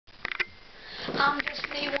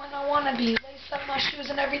trying to be? Lace up my shoes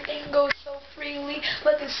and everything goes so freely.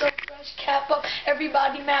 Looking so fresh, cap up,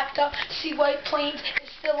 everybody mapped up. See White Plains,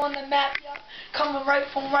 it's still on the map, yup. Coming right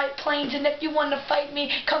from White Plains, and if you want to fight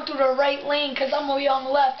me, come through the right lane, cause I'm way on the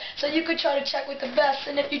left. So you could try to check with the best,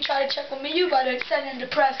 and if you try to check with me, you better send in the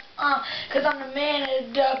press, cause I'm the man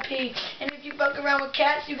of the P. And if you fuck around with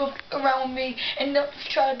cats, you go fuck around with me. And if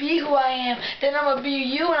you try to be who I am, then I'ma be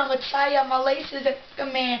you, and I'ma tie up my laces like a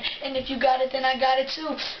man. And if you got it, then I got it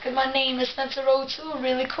too, cause my name is S.O Toole,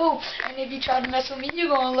 really cool. And if you try to mess with me, you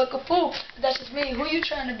gonna look a fool. But that's just me. Who you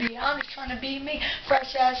trying to be? I'm just trying to be me.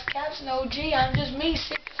 Fresh ass caps, no G, I'm just me.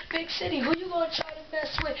 Sick, big city. Who you gonna try to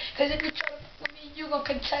mess with? Cause if you try to fuck with me, you gonna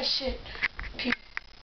contest shit. Peace.